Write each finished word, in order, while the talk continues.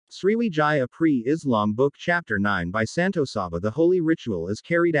Sriwijaya Pre-Islam Book Chapter 9 by Santosaba. The holy ritual is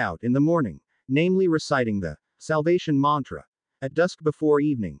carried out in the morning, namely reciting the salvation mantra. At dusk before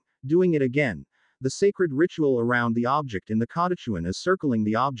evening, doing it again. The sacred ritual around the object in the Kadachuan is circling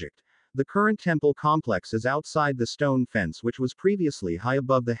the object. The current temple complex is outside the stone fence which was previously high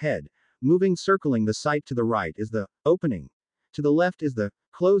above the head. Moving circling the site to the right is the opening. To the left is the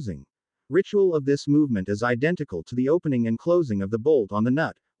closing. Ritual of this movement is identical to the opening and closing of the bolt on the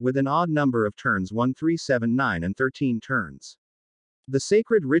nut, with an odd number of turns 1, 3, 7, 9 and 13 turns. The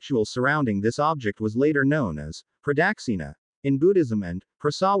sacred ritual surrounding this object was later known as Pradaksina in Buddhism and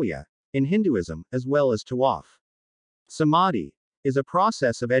Prasawiya in Hinduism, as well as Tawaf. Samadhi is a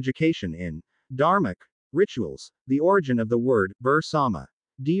process of education in Dharmic rituals, the origin of the word Bursama,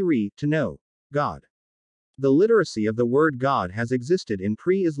 Diri, to know God. The literacy of the word God has existed in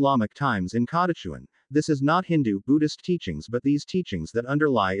pre-Islamic times in Kadachuan. This is not Hindu Buddhist teachings but these teachings that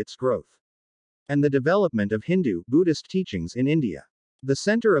underlie its growth and the development of Hindu Buddhist teachings in India. The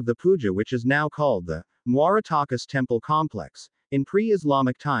center of the puja, which is now called the Muaratakas temple complex, in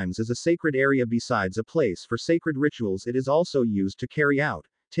pre-Islamic times is a sacred area. Besides a place for sacred rituals, it is also used to carry out,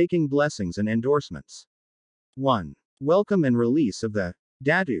 taking blessings and endorsements. 1. Welcome and release of the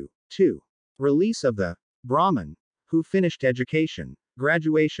Datu. 2. Release of the Brahmin, who finished education,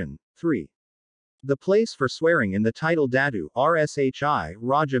 graduation. 3. The place for swearing in the title Datu, Rshi,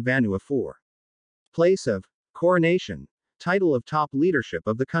 Raja Vanua. 4. Place of coronation, title of top leadership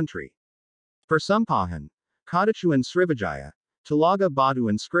of the country. Persumpahan, Kadachuan Sriwijaya, Talaga Batu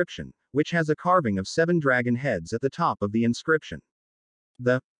inscription, which has a carving of 7 dragon heads at the top of the inscription.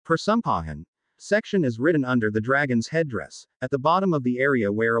 The Persumpahan section is written under the dragon's headdress, at the bottom of the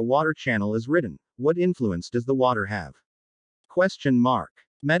area where a water channel is written. What influence does the water have? Question mark.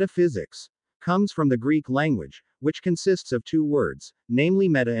 Metaphysics comes from the Greek language, which consists of 2 words, namely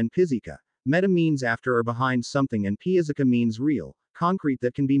meta and physika. Meta means after or behind something and physika means real, concrete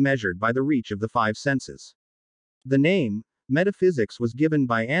that can be measured by the reach of the 5 senses. The name metaphysics was given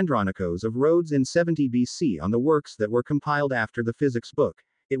by Andronikos of Rhodes in 70 BC on the works that were compiled after the physics book.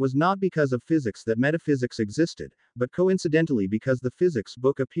 It was not because of physics that metaphysics existed, but coincidentally because the physics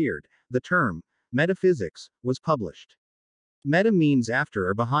book appeared, the term metaphysics was published. Meta means after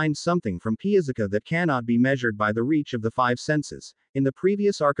or behind something from physika that cannot be measured by the reach of the 5 senses. In the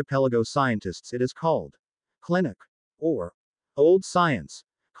previous archipelago scientists it is called clinic or old science.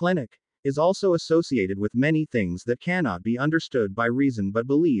 Clinic is also associated with many things that cannot be understood by reason but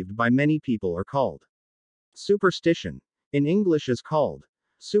believed by many people are called superstition. In English is called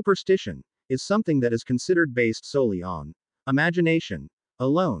superstition, is something that is considered based solely on imagination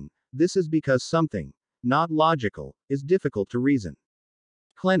alone. This is because something not logical is difficult to reason.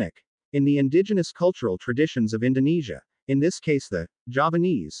 Clinic. In the indigenous cultural traditions of Indonesia, in this case the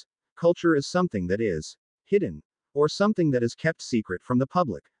Javanese culture, is something that is hidden, or something that is kept secret from the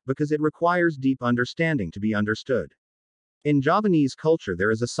public, because it requires deep understanding to be understood. In Javanese culture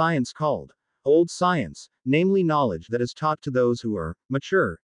there is a science called old science, namely knowledge that is taught to those who are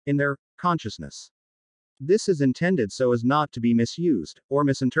mature in their consciousness. This is intended so as not to be misused or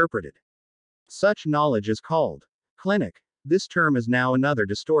misinterpreted. Such knowledge is called clinic. This term is now another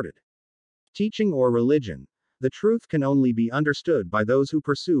distorted teaching or religion. The truth can only be understood by those who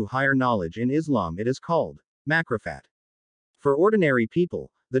pursue higher knowledge. In Islam it is called makrifat. For ordinary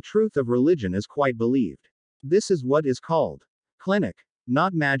people, the truth of religion is quite believed. This is what is called clinic,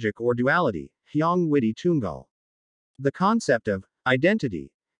 not magic or duality, Hyang Widi Tunggal. The concept of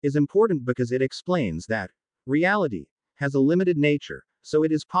identity is important because it explains that reality has a limited nature, so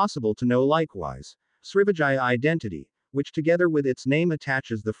it is possible to know. Likewise, Sriwijaya identity, which together with its name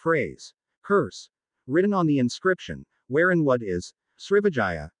attaches the phrase curse written on the inscription, wherein what is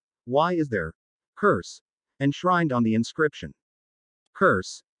Sriwijaya, why is there curse enshrined on the inscription.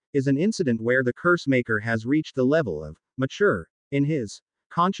 Curse is an incident where the curse maker has reached the level of mature in his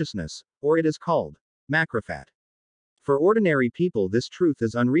consciousness, or it is called makrifat. For ordinary people this truth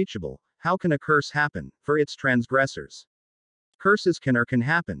is unreachable. How can a curse happen for its transgressors? Curses can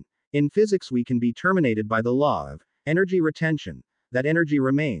happen. In physics we can be terminated by the law of energy retention. That energy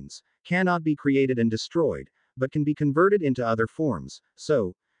remains, cannot be created and destroyed, but can be converted into other forms.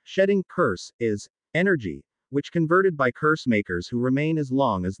 So, shedding curse is energy, which converted by curse makers who remain as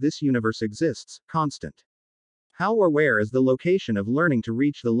long as this universe exists, constant. How or where is the location of learning to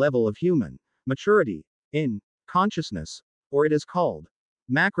reach the level of human maturity in consciousness, or it is called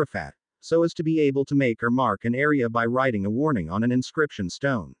makrifat, so as to be able to make or mark an area by writing a warning on an inscription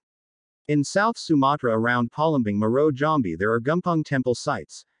stone. In South Sumatra around Palembang Maro Jambi there are Gumpung temple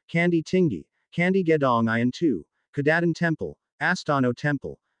sites, Candi Tinggi, Candi Gedong Ian 2, Kadatan Temple, Astano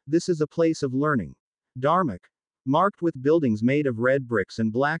Temple, This is a place of learning. Dharmic. Marked with buildings made of red bricks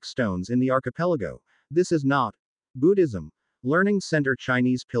and black stones in the archipelago. This is not Buddhism. Learning center.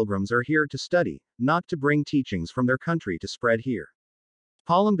 Chinese pilgrims are here to study, not to bring teachings from their country to spread here.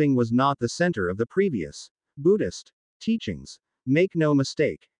 Palembang was not the center of the previous Buddhist teachings. Make no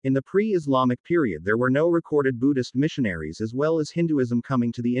mistake, in the pre-Islamic period there were no recorded Buddhist missionaries as well as Hinduism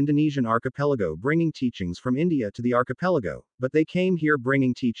coming to the Indonesian archipelago bringing teachings from India to the archipelago, but they came here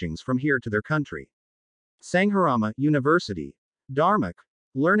bringing teachings from here to their country. Sangharama University. Dharmic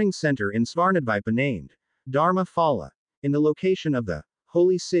Learning Center in Sriwijaya named Dharma Phala, in the location of the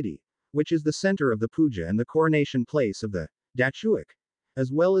Holy City, which is the center of the puja and the coronation place of the Dachuik,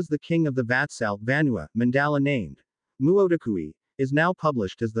 as well as the king of the Vatsal Vanua Mandala named Muodakui, is now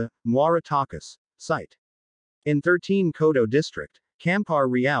published as the Muara Takus site. In 13 Kodo District, Kampar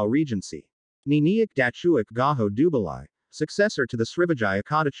Riau Regency. Niniak Dachuik Gaho Dubalai, successor to the Sriwijaya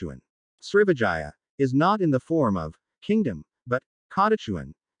Kadachuan. Sriwijaya is not in the form of kingdom, but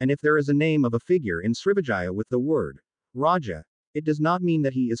Kadachuan, and if there is a name of a figure in Sriwijaya with the word Raja, it does not mean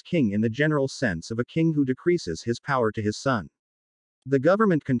that he is king in the general sense of a king who decreases his power to his son. The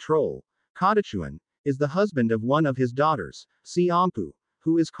government control, Kadachuan, is the husband of one of his daughters, Si Ampu,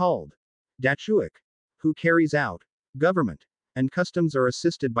 who is called Dachuik, who carries out government and customs are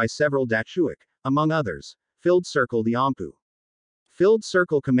assisted by several Dachuik, among others, Filled Circle the Ampu. Filled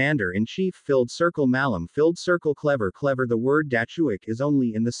Circle Commander-in-Chief Filled Circle Malam Filled Circle Clever. The word Dachuik is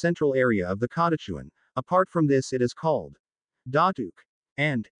only in the central area of the Kadachuan, apart from this it is called Datuk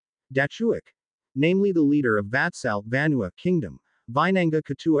and Dachuik, namely the leader of Vatsal Vanua Kingdom. Vinanga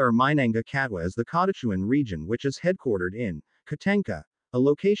Katua or Minanga Katwa is the Kadachuan region which is headquartered in Katanka, a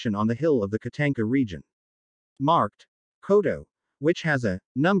location on the hill of the Katanka region. Marked Kodo, which has a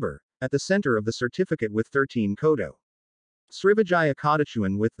number at the center of the certificate with 13 Kodo. Sriwijaya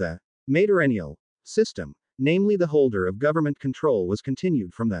Kadachuan with the matrilineal system, namely the holder of government control was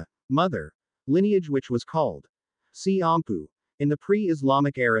continued from the mother lineage which was called Si Ampu. In the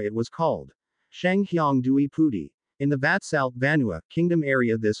pre-Islamic era it was called Shanghyang Dui Pudi. In the Vatsal Vanua Kingdom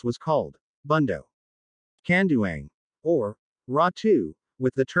area this was called Bundo Kanduang, or Ratu,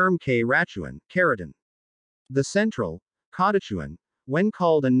 with the term K Rachuan, Keratin. The central Kadachuan, when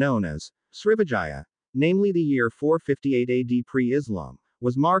called and known as Sriwijaya, namely the year 458 AD pre-Islam,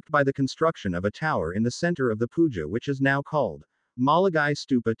 was marked by the construction of a tower in the center of the puja which is now called Malagai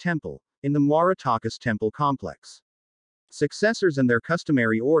Stupa Temple, in the Muara Takus temple complex. Successors and their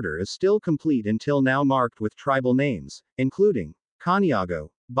customary order is still complete until now marked with tribal names, including Kaniago,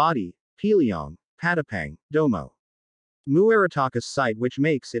 Badi, Piliong, Patapang, Domo. Muaratakas site which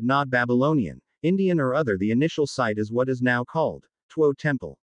makes it not Babylonian, Indian or other. The initial site is what is now called Tuo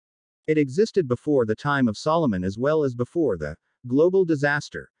Temple. It existed before the time of Solomon as well as before the global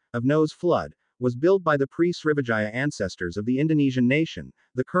disaster of Noah's flood, was built by the pre-Sriwijaya ancestors of the Indonesian nation.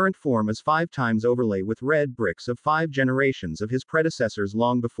 The current form is 5 times overlay with red bricks of 5 generations of his predecessors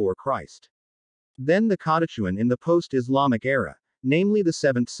long before Christ. Then the Kadachuan in the post-Islamic era, namely the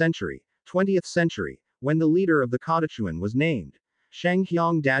 7th century, 20th century, when the leader of the Kadachuan was named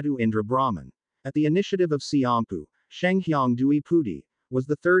Shanghyang Dadu Indra Brahman. At the initiative of Si Ampu, Shanghyang Dui Pudi was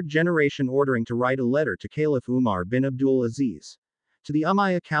the 3rd generation ordering to write a letter to Caliph Umar bin Abdul Aziz. To the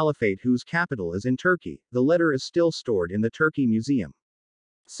Umayyad Caliphate whose capital is in Turkey, the letter is still stored in the Turkey Museum.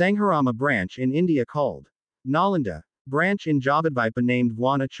 Sangharama branch in India called Nalanda, branch in Javadvipa named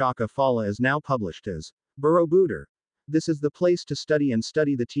Wana Chaka Phala is now published as Borobudur. This is the place to study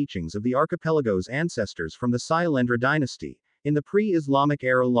the teachings of the archipelago's ancestors from the Sailendra dynasty, in the pre-Islamic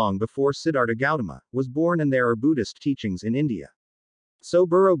era long before Siddhartha Gautama was born, and there are Buddhist teachings in India. So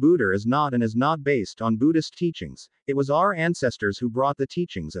Borobudur is not and is not based on Buddhist teachings. It was our ancestors who brought the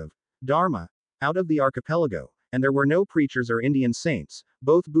teachings of Dharma out of the archipelago, and there were no preachers or Indian saints,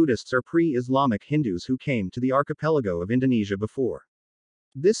 both Buddhists or pre-Islamic Hindus who came to the archipelago of Indonesia before.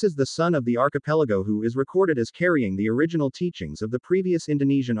 This is the son of the archipelago who is recorded as carrying the original teachings of the previous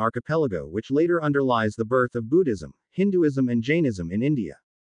Indonesian archipelago which later underlies the birth of Buddhism, Hinduism and Jainism in India.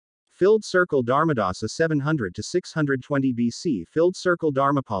 Filled Circle Dharmadasa 700 to 620 BC Filled Circle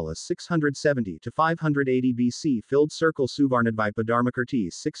Dharmapala 670 to 580 BC Filled Circle Suvarnadvipa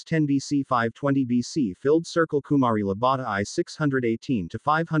Dharmakirti 610 BC 520 BC Filled Circle Kumari Labata I 618 to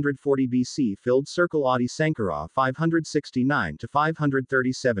 540 BC Filled Circle Adi Sankara 569 to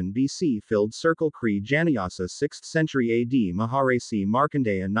 537 BC Filled Circle Kri Janayasa 6th century AD Maharasi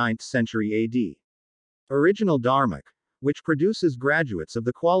Markandeya 9th century AD. Original Dharmic, which produces graduates of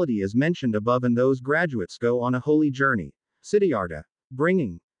the quality as mentioned above, and those graduates go on a holy journey, Siddhartha,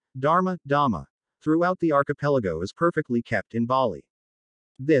 bringing Dharma, Dhamma, throughout the archipelago is perfectly kept in Bali.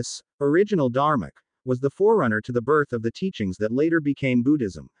 This, original Dharmic, was the forerunner to the birth of the teachings that later became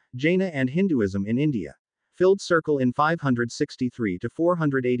Buddhism, Jaina and Hinduism in India. Filled circle in 563 to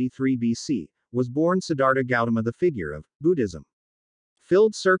 483 BC, was born Siddhartha Gautama, the figure of Buddhism.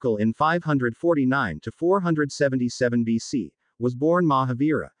 Filled circle in 549 to 477 BC, was born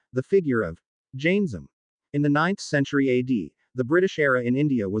Mahavira, the figure of Jainism. In the 9th century AD, the British era in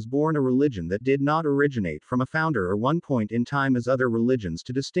India was born a religion that did not originate from a founder or one point in time as other religions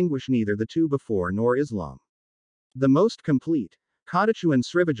to distinguish neither the two before nor Islam. The most complete,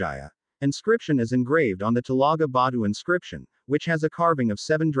 9.Sriwijaya, inscription is engraved on the Talaga Badu inscription, which has a carving of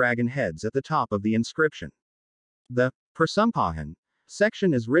 7 dragon heads at the top of the inscription. The Persumpahan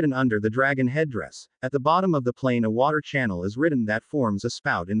section is written under the dragon headdress. At the bottom of the plane, a water channel is written that forms a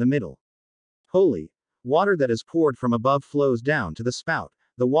spout in the middle. Holy water that is poured from above flows down to the spout.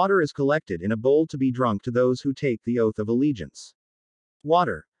 The water is collected in a bowl to be drunk to those who take the oath of allegiance.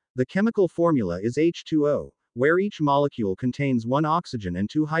 Water. The chemical formula is H2O, where each molecule contains 1 oxygen and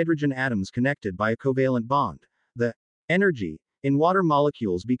 2 hydrogen atoms connected by a covalent bond. The energy in water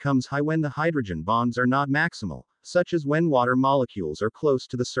molecules becomes high when the hydrogen bonds are not maximal, such as when water molecules are close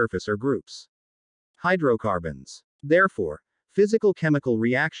to the surface or groups hydrocarbons. Therefore, physical-chemical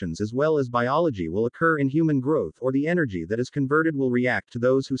reactions as well as biology will occur in human growth, or the energy that is converted will react to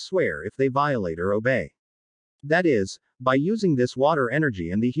those who swear if they violate or obey. That is, by using this water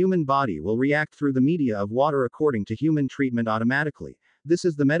energy, and the human body will react through the media of water according to human treatment automatically. This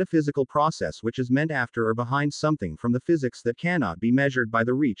is the metaphysical process which is meant after or behind something from the physics that cannot be measured by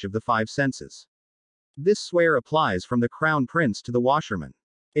the reach of the 5 senses. This swear applies from the crown prince to the washerman.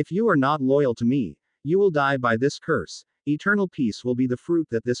 If you are not loyal to me, you will die by this curse. Eternal peace will be the fruit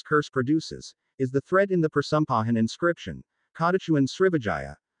that this curse produces, is the thread in the Persumpahan inscription.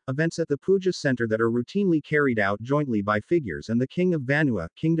 9.Sriwijaya. Events at the puja center that are routinely carried out jointly by figures and the king of Vanua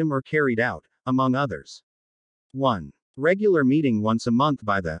kingdom are carried out, among others. 1. Regular meeting once a month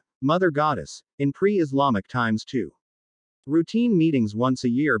by the mother goddess, in pre-Islamic times. 2. Routine meetings once a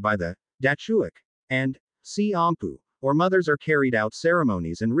year by the Dachuik and Si Ampu, or mothers are carried out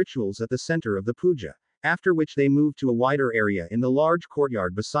ceremonies and rituals at the center of the puja, after which they move to a wider area in the large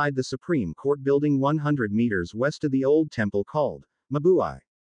courtyard beside the Supreme Court building 100 meters west of the old temple called Mabuai.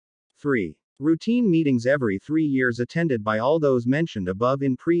 3. Routine meetings every 3 years attended by all those mentioned above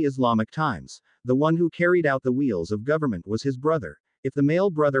in pre-Islamic times. The one who carried out the wheels of government was his brother. If the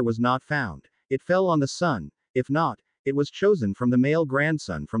male brother was not found, it fell on the son. If not, it was chosen from the male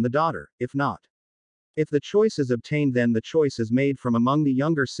grandson from the daughter. If not, if the choice is obtained, then the choice is made from among the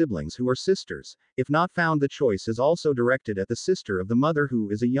younger siblings who are sisters. If not found, the choice is also directed at the sister of the mother who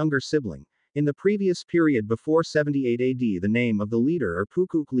is a younger sibling. In the previous period before 78 AD, the name of the leader or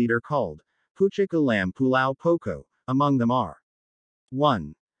Pukuk leader called Puchik Alam Pulau Poko. Among them are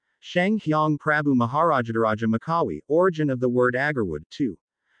 1. Shanghyang Prabhu Maharajadaraja Makawi, origin of the word Agarwood. 2.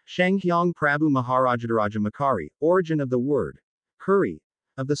 Shanghyang Prabhu Maharajadaraja Makari, origin of the word Kuri,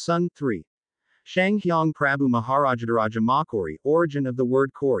 of the sun. 3. Shanghyang Prabhu Maharajadaraja Makori, origin of the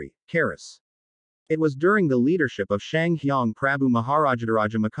word Kori, Karas. It was during the leadership of Shanghyang Prabhu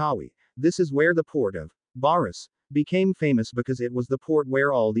Maharajadaraja Makawi. This is where the port of Baras became famous because it was the port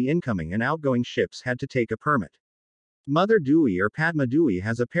where all the incoming and outgoing ships had to take a permit. Mother Dewi or Padma Dewi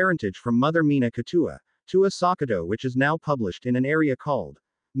has a parentage from Mother Meena Katua, Tua Sakato, which is now published in an area called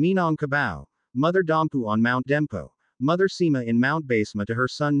Minang Kabau, Mother Dampu on Mount Dempo, Mother Sima in Mount Basma to her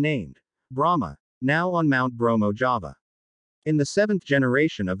son named Brahma, now on Mount Bromo, Java. In the 7th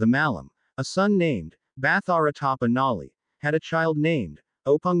generation of the Malam, a son named Bathara Tapa Nali had a child named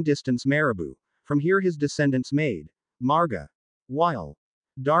Opung Distance Marabu. From here his descendants made Marga, while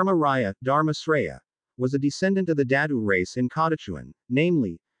Dharma Raya, Dharma Sreya, was a descendant of the Dadu race in Kadachuan,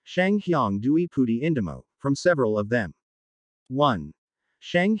 namely Shanghyang Dui Puti Indamo, from several of them. 1.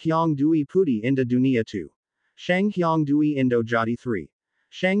 Shanghyang Dui Puti Inda Dunia 2. Shanghyang Dui Indo Jati 3.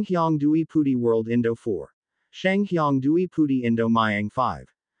 Shanghyang Dui Puti World Indo 4. Shanghyang Dui Puti Indo Mayang 5.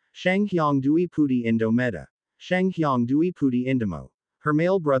 Shanghyang Dui Puti Indo Meda. Shanghyang Dui Puti Indamo. Her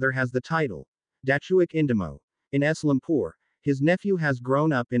male brother has the title Dachuik Indamo. In Eslampur, his nephew has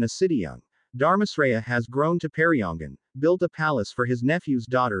grown up in a Siddhiyang. Dharmasreya has grown to Paryongan, built a palace for his nephew's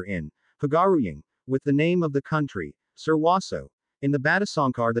daughter in Pagaruyang, with the name of the country, Surwaso. In the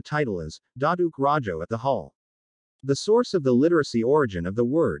Badasankar the title is Daduk Rajo at the hall. The source of the literacy origin of the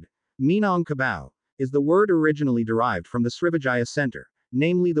word Minang Kabau is the word originally derived from the Srivijaya center,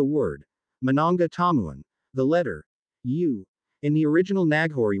 namely the word Mananga Tamuan, the letter U. In the original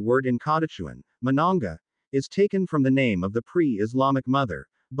Naghori word in Kadachuan, Mananga, is taken from the name of the pre-Islamic mother,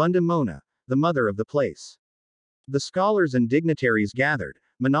 Bunda Mona, the mother of the place. The scholars and dignitaries gathered,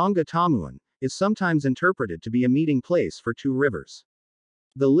 Mananga Tamuan, is sometimes interpreted to be a meeting place for two rivers.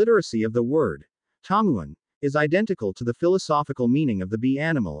 The literacy of the word Tamuan is identical to the philosophical meaning of the bee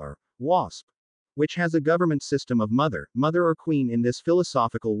animal or wasp, which has a government system of mother or queen. In this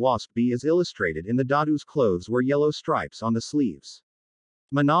philosophical wasp bee is illustrated in the Dadu's clothes were yellow stripes on the sleeves.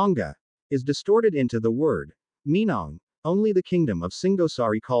 Mananga is distorted into the word Minang. Only the kingdom of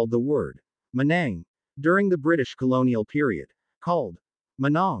Singosari called the word Manang during the British colonial period, called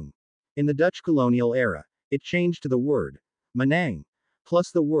Manang. In the Dutch colonial era, it changed to the word Manang,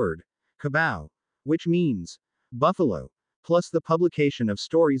 plus the word Kabau, which means buffalo, plus the publication of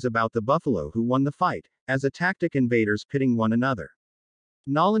stories about the buffalo who won the fight, as a tactic invaders pitting one another.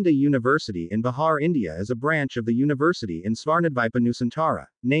 Nalanda University in Bihar, India is a branch of the university in Swarnadvipa Nusantara,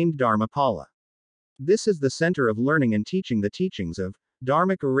 named Dharmapala. This is the center of learning and teaching the teachings of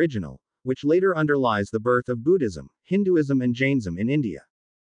Dharmic original, which later underlies the birth of Buddhism, Hinduism and Jainism in India.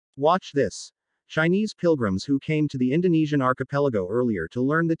 Watch this. Chinese pilgrims who came to the Indonesian archipelago earlier to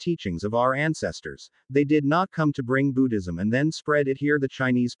learn the teachings of our ancestors, they did not come to bring Buddhism and then spread it here. The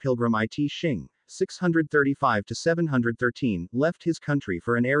Chinese pilgrim It Shing, 635 to 713, left his country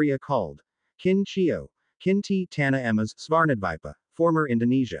for an area called Kin Chio, Kinti Tanah Emas, Swarnadvipa, former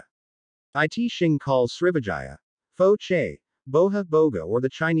Indonesia. It Shing calls Sriwijaya Fo Che, Boha Boga, or the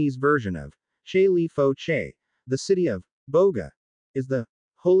Chinese version of Che Li Fo Che. The city of Boga is the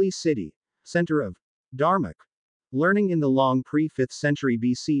holy city, center of Dharmic learning in the long pre-5th century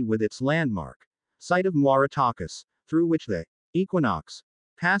BC, with its landmark site of Muaratakus, through which the equinox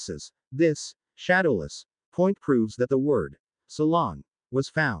passes. This shadowless point proves that the word Ceylon was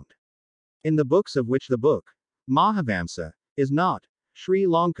found in the books, of which the book Mahavamsa is not Sri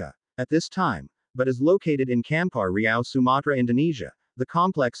Lanka at this time, but is located in Kampar Riau, Sumatra, Indonesia, the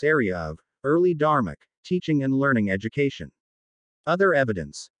complex area of early Dharmic teaching and learning education. Other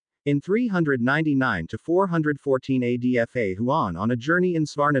evidence. In 399 to 414 AD, Fa Huan on a journey in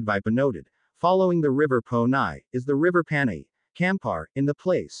Swarnadvipa noted, following the river Po Nai, is the river Panai, Kampar, in the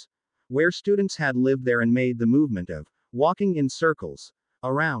place where students had lived there and made the movement of walking in circles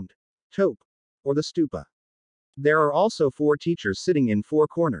around Tope, or the stupa. There are also 4 teachers sitting in 4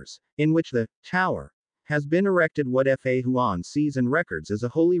 corners, in which the tower has been erected. What Fa Huan sees and records is a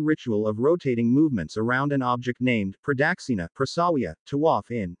holy ritual of rotating movements around an object named Pradaksina Prasawiya,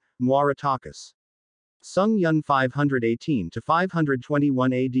 Tawaf in Muaratakus. Sung Yun 518 to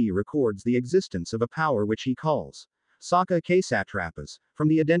 521 AD records the existence of a power which he calls Saka Kasatrapas, from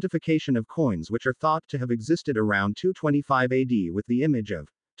the identification of coins which are thought to have existed around 225 AD with the image of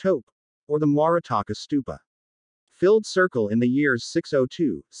Tope, or the Muaratakus stupa. Filled circle in the years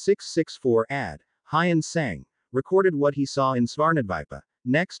 602-664 AD, Hyan Sang recorded what he saw in Swarnadvipa.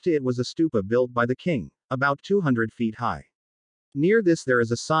 Next to it was a stupa built by the king, about 200 feet high. Near this there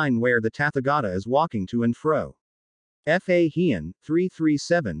is a sign where the Tathagata is walking to and fro. Fa Hian,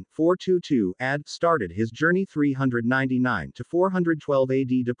 337-422 AD, started his journey 399 to 412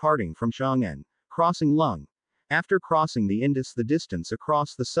 AD, departing from Chang'an, crossing Lung. After crossing the Indus, the distance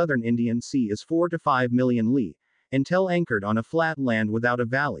across the southern Indian Sea is 4 to 5 million li. Until anchored on a flat land without a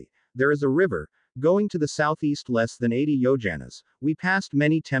valley, there is a river, going to the southeast less than 80 yojanas. We passed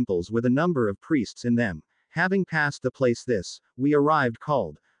many temples with a number of priests in them. Having passed the place we arrived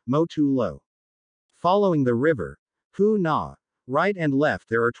called Motu Lo. Following the river Pu Na, right and left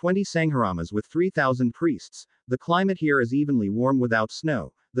there are 20 sangharamas with 3,000 priests. The climate here is evenly warm without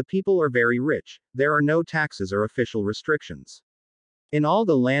snow. The people are very rich. There are no taxes or official restrictions. In all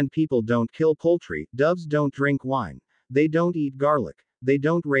the land, people don't kill poultry, doves don't drink wine, they don't eat garlic, they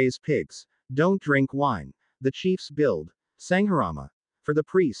don't raise pigs, don't drink wine. The chiefs build sangharama for the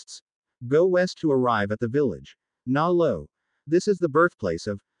priests. Go west to arrive at the village Na Lo. This is the birthplace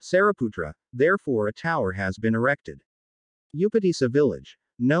of Sariputra, therefore a tower has been erected. Upatissa village,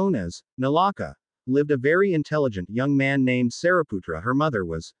 known as Nalaka, lived a very intelligent young man named Sariputra. Her mother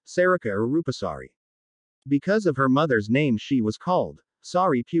was Sarika or Rupasari. Because of her mother's name she was called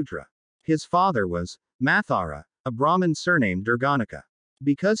Sariputra. His father was Mathara, a Brahmin surnamed Durganaka.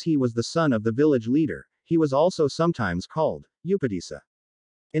 Because he was the son of the village leader, he was also sometimes called Upatissa.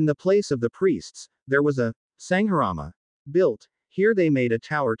 In the place of the priests, there was a Sangharama built. Here they made a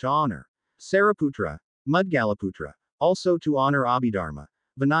tower to honor Sariputra, Mudgalaputra, also to honor Abhidharma,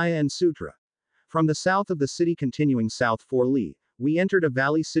 Vinaya and Sutra. From the south of the city, continuing south 4 li, we entered a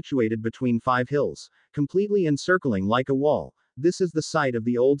valley situated between 5 hills, completely encircling like a wall. This is the site of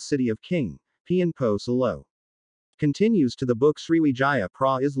the old city of King Pianpo Salo. Continues to the book Sriwijaya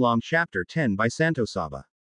Pra Islam chapter 10 by Santosaba.